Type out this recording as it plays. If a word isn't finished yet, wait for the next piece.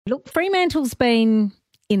Look, Fremantle's been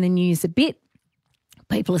in the news a bit.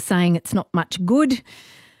 People are saying it's not much good,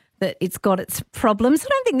 that it's got its problems. I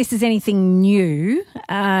don't think this is anything new.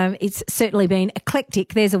 It's certainly been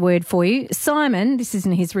eclectic. There's a word for you. Simon, this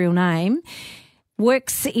isn't his real name,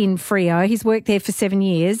 works in Freo. He's worked there for 7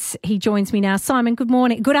 years. He joins me now. Simon, good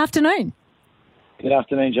morning. Good afternoon. Good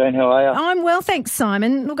afternoon, Jane. How are you? I'm well, thanks,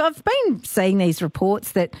 Simon. Look, I've been seeing these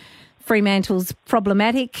reports that Fremantle's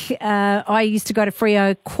problematic. I used to go to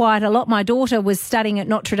Freo quite a lot. My daughter was studying at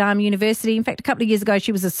Notre Dame University. In fact, a couple of years ago,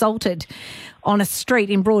 she was assaulted on a street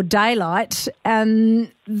in broad daylight.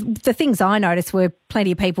 The things I noticed were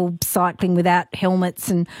plenty of people cycling without helmets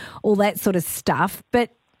and all that sort of stuff. But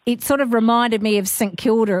it sort of reminded me of St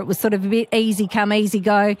Kilda. It was sort of a bit easy come, easy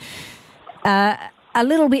go. A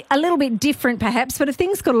little bit different, perhaps. But have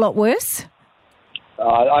things got a lot worse?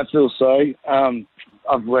 I feel so.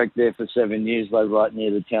 I've worked there for 7 years, like right near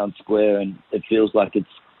the town square, and it feels like it's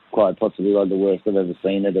quite possibly like the worst I've ever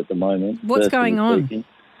seen it at the moment. What's going on?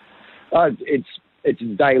 It's a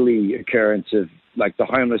daily occurrence of like the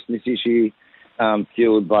homelessness issue,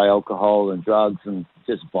 fueled by alcohol and drugs and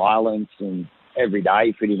just violence, and every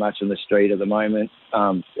day pretty much on the street at the moment,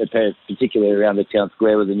 particularly around the town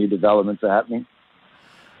square where the new developments are happening.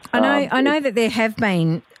 I know that there have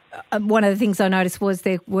been. One of the things I noticed was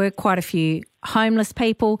there were quite a few homeless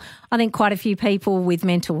people. I think quite a few people with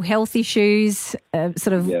mental health issues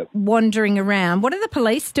wandering around. What are the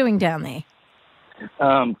police doing down there?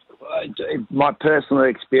 My personal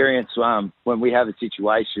experience, when we have a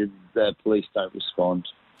situation, the police don't respond.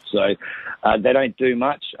 So they don't do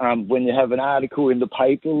much. When you have an article in the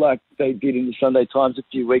paper like they did in the Sunday Times a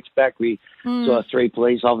few weeks back, we saw 3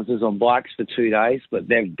 police officers on bikes for 2 days, but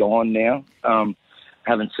they're gone now.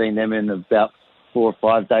 Haven't seen them in about 4 or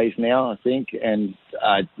 5 days now, I think. And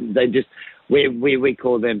they just, we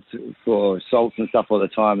call them for assaults and stuff all the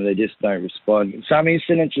time, and they just don't respond. In some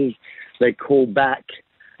incidents, they call back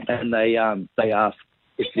and they ask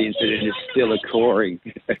if the incident is still occurring.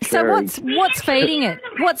 So what's feeding it?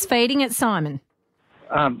 What's feeding it, Simon?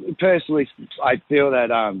 Personally, I feel that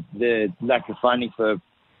the lack of funding for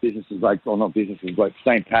businesses like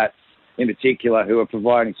St. Pat's in particular, who are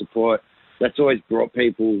providing support, that's always brought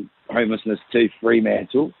people homelessness to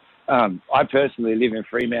Fremantle. I personally live in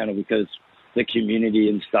Fremantle because the community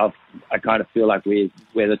and stuff, I kind of feel like we're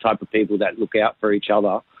the type of people that look out for each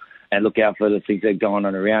other and look out for the things that are going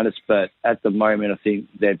on around us. But at the moment, I think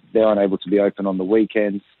that they're unable to be open on the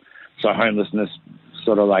weekends. So homelessness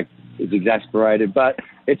sort of like is exasperated. But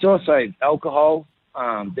it's also alcohol.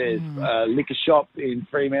 There's a liquor shop in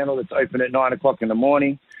Fremantle that's open at 9 o'clock in the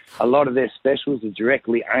morning. A lot of their specials are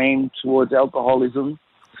directly aimed towards alcoholism.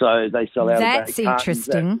 So they sell out. That's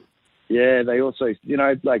interesting. They also,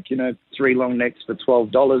 3 long necks for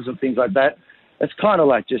 $12 and things like that. It's kind of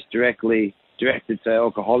like just directly directed to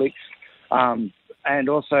alcoholics. And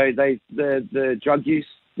also the drug use,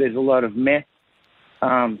 there's a lot of meth.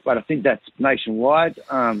 But I think that's nationwide.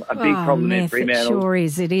 A big problem meth, in Fremantle. It sure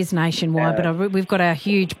is. It is nationwide, but we've got our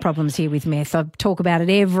huge problems here with meth. I talk about it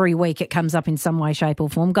every week. It comes up in some way, shape or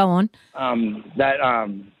form. Go on.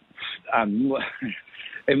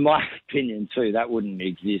 In my opinion too, that wouldn't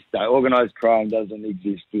exist. Organised crime doesn't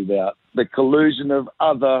exist without the collusion of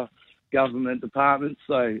other government departments.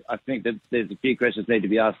 So I think that there's a few questions need to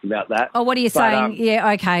be asked about that. Oh, what are you saying?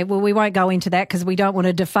 Okay. Well, we won't go into that because we don't want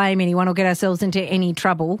to defame anyone or get ourselves into any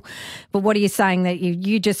trouble. But what are you saying, that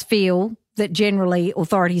you just feel that generally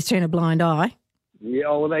authorities turn a blind eye? Yeah,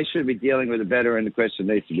 well, they should be dealing with it better, and the question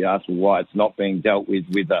needs to be asked why it's not being dealt with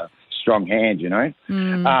a strong hand,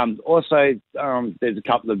 Also, there's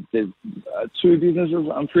 2 businesses,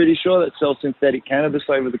 I'm pretty sure, that sell synthetic cannabis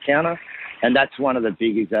over the counter. And that's one of the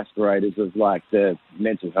big exasperators of like the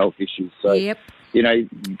mental health issues. So,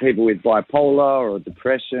 people with bipolar or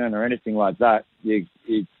depression or anything like that, it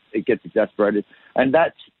gets exasperated. And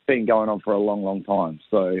that's been going on for a long, long time.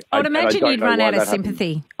 So I'd imagine you'd run out of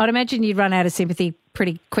sympathy. I'd imagine you'd run out of sympathy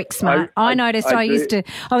pretty quick, smart. I noticed I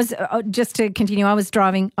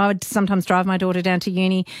would sometimes drive my daughter down to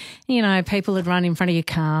uni. People would run in front of your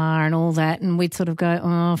car and all that, and we'd sort of go,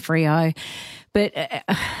 oh, Freo. But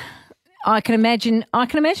I can imagine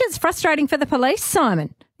it's frustrating for the police,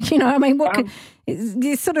 Simon. Their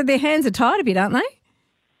hands are tied a bit, aren't they?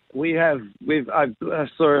 I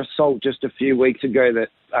saw assault just a few weeks ago that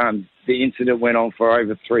the incident went on for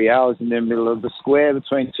over 3 hours in the middle of the square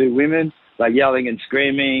between 2 women, like yelling and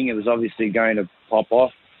screaming. It was obviously going to pop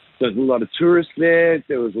off. There was a lot of tourists there.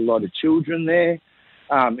 There was a lot of children there.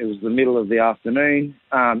 It was the middle of the afternoon.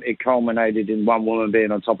 It culminated in one woman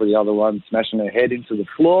being on top of the other one, smashing her head into the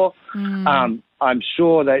floor. I'm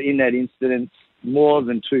sure that in that incident, more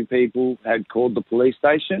than 2 people had called the police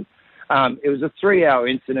station. It was a 3-hour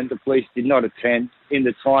incident. The police did not attend. In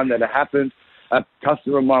the time that it happened, a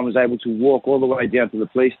customer of mine was able to walk all the way down to the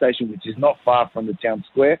police station, which is not far from the town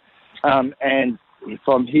square. And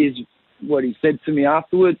from what he said to me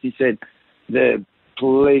afterwards, he said the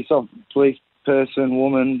police person,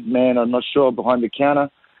 woman, man, I'm not sure, behind the counter,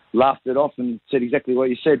 laughed it off and said exactly what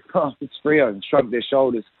you said. Oh, it's Freo, and shrugged their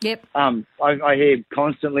shoulders. Yep. I hear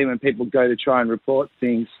constantly when people go to try and report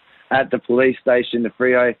things at the police station, the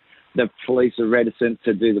Freo, the police are reticent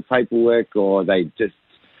to do the paperwork, or they're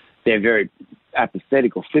very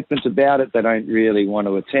apathetic or flippant about it. They don't really want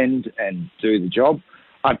to attend and do the job.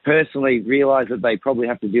 I personally realise that they probably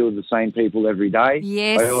have to deal with the same people every day.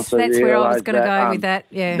 Yes, that's where I was going to go with that,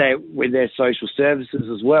 yeah. With their social services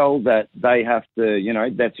as well, that they have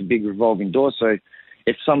to, that's a big revolving door. So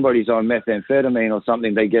if somebody's on methamphetamine or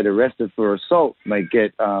something, they get arrested for assault, they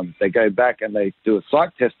go back and they do a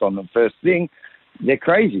psych test on them first thing, they're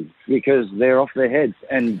crazy because they're off their heads.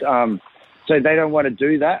 And so they don't want to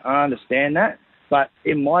do that. I understand that. But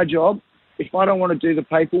in my job, if I don't want to do the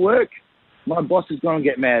paperwork, my boss is going to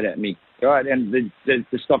get mad at me, right? And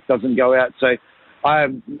the stock doesn't go out. So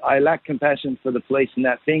I lack compassion for the police in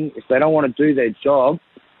that thing. If they don't want to do their job,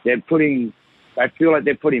 I feel like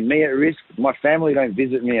they're putting me at risk. My family don't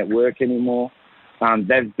visit me at work anymore.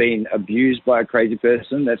 They've been abused by a crazy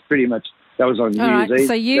person. That was on New Year's Eve.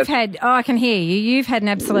 So you've I can hear you. You've had an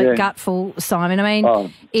absolute gutful, Simon. I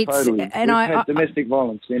mean, it's totally. And We've had domestic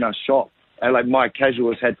violence in our shop. And like my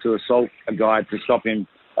casuals had to assault a guy to stop him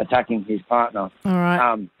attacking his partner. All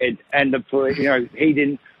right. And the police, he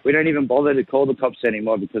didn't. We don't even bother to call the cops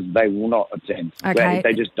anymore because they will not attend. Okay.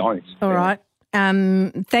 They just don't. All right.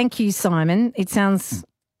 Thank you, Simon. It sounds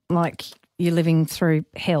like you're living through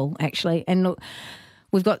hell, actually. And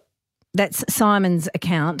look, that's Simon's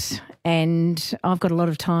account, and I've got a lot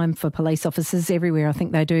of time for police officers everywhere. I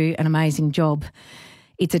think they do an amazing job.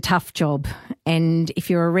 It's a tough job, and if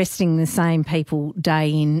you're arresting the same people day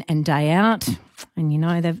in and day out,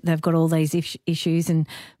 and they've got all these issues, and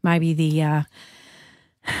maybe the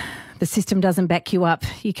system doesn't back you up,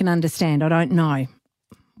 you can understand. I don't know.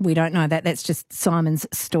 We don't know that. That's just Simon's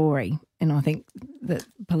story, and I think that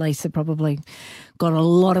police have probably got a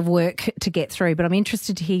lot of work to get through. But I'm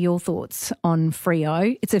interested to hear your thoughts on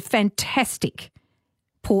Freo. It's a fantastic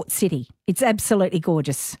port city. It's absolutely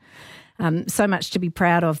gorgeous. So much to be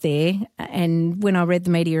proud of there. And when I read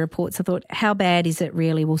the media reports, I thought, how bad is it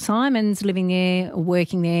really? Well, Simon's living there,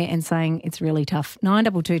 working there, and saying it's really tough.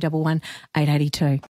 92211 882.